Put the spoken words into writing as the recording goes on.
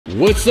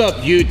What's up,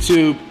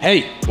 YouTube?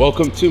 Hey,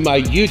 welcome to my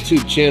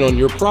YouTube channel. And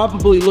you're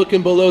probably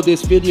looking below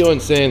this video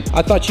and saying,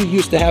 I thought you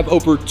used to have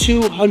over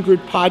 200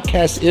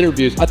 podcast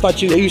interviews. I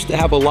thought you used to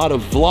have a lot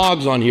of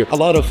vlogs on here, a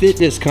lot of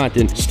fitness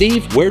content.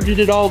 Steve, where did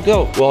it all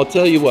go? Well, I'll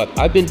tell you what,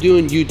 I've been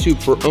doing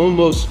YouTube for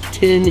almost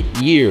 10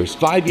 years.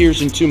 5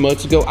 years and 2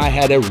 months ago, I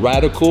had a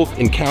radical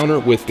encounter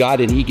with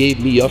God, and He gave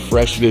me a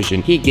fresh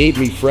vision. He gave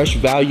me fresh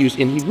values,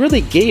 and He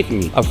really gave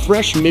me a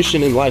fresh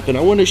mission in life. And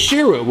I want to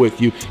share it with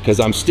you because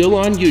I'm still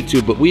on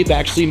YouTube, but we've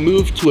actually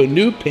moved to a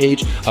new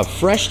page, a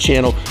fresh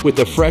channel with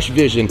a fresh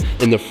vision.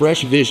 And the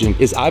fresh vision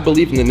is, I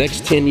believe in the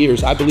next 10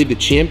 years, I believe the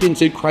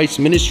Champions in Christ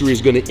ministry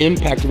is going to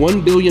impact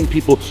 1 billion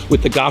people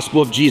with the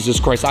gospel of Jesus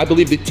Christ. I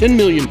believe that 10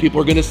 million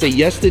people are going to say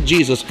yes to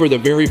Jesus for the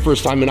very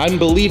first time. And I'm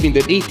believing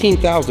that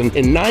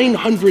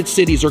 18,900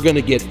 cities are going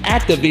to get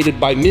activated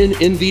by men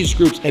in these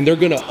groups, and they're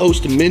going to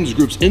host men's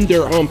groups in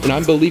their home. And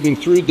I'm believing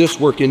through this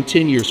work in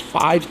 10 years,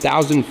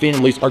 5,000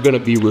 families are going to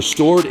be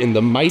restored in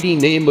the mighty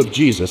name of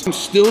Jesus. I'm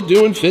still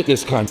doing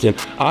fitness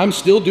content. I'm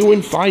still doing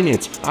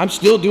finance. I'm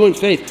still doing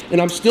faith, and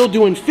I'm still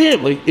doing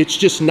family. It's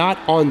just not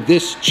on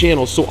this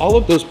channel. So all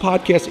of those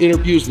podcast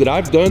interviews that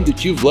I've done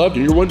that you've loved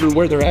and you're wondering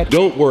where they're at,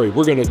 don't worry.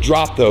 We're going to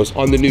drop those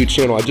on the new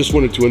channel. I just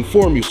wanted to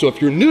inform you. So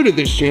if you're new to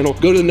this channel,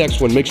 go to the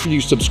next one. Make sure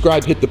you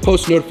subscribe, hit the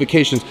post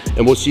notifications,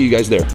 and we'll see you guys there.